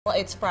Well,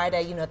 it's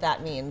Friday, you know what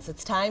that means.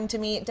 It's time to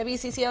meet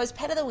WCCO's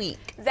Pet of the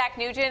Week. Zach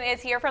Nugent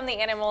is here from the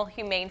Animal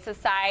Humane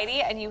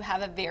Society, and you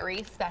have a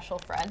very special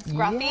friend,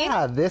 Scruffy.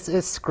 Yeah, this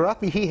is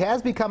Scruffy. He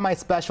has become my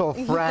special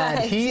friend.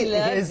 Yes, he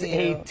is you.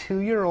 a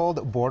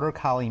 2-year-old Border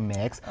Collie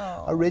mix,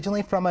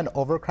 originally from an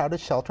overcrowded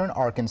shelter in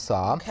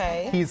Arkansas.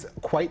 Okay. He's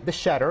quite the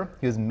shedder.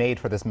 He was made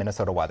for this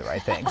Minnesota weather, I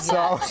think.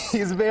 So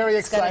he's very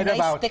excited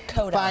about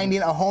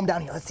finding a home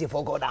down here. Let's see if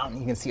we'll go down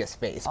and you can see his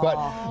face. But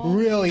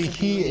really,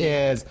 he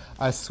is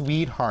a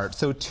sweetheart.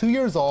 So 2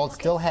 years old,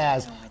 still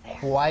has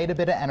quite a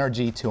bit of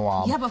energy to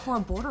him. Yeah, but for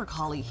a Border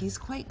Collie, he's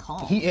quite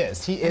calm. He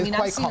is. He is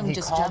quite calm. He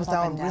calms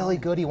down really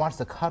good. He wants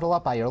to cuddle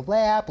up by your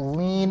lap,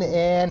 lean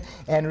in,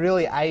 and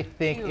really, I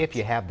think if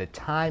you have the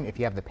time, if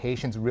you have the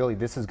patience, really,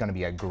 this is going to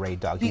be a great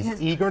dog.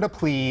 He's eager to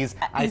please.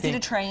 Easy to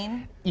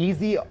train?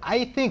 Easy.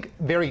 I think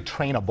very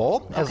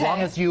trainable. As long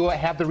as you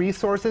have the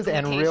resources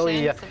and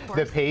really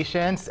the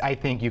patience, I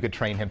think you could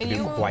train him to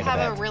do quite a bit. You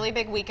have a really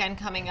big weekend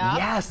coming up.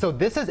 Yeah, so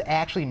this is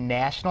actually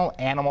National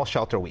Animal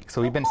Shelter Week.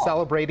 So we've been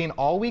celebrating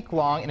all week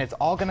long, and it's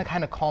all going to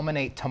kind of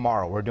culminate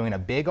tomorrow. We're doing a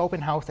big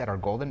open house at our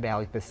Golden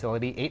Valley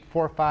facility,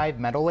 845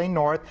 Meadow Lane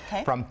North,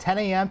 from 10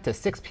 a.m. to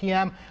 6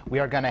 p.m. We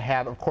are going to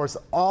have, of course,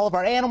 all of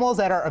our animals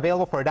that are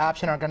available for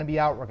adoption are going to be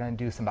out. We're going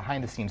to do some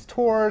behind-the-scenes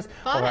tours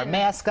of our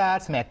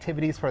mascots, some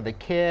activities for the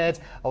kids,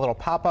 a little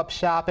pop-up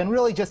shop, and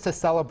really just to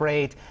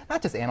celebrate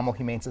not just Animal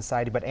Humane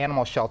Society, but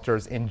animal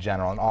shelters in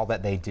general and all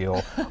that they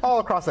do all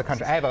across the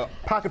country. I have a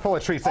pocket full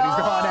of treats that he's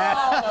going at.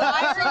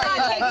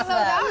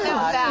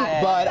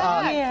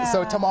 But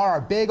so tomorrow,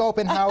 our big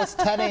open house,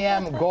 10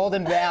 a.m.,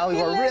 Golden Valley.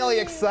 We're really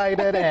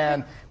excited,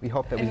 and we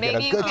hope that we get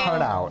a good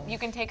turnout. You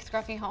can take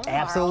Scruffy home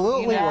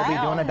Absolutely. tomorrow. We'll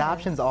be doing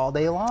adoptions all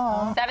day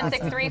long.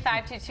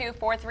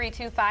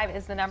 763-522-4325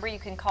 is the number you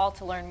can call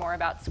to learn more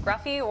about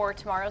Scruffy or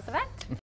tomorrow's event.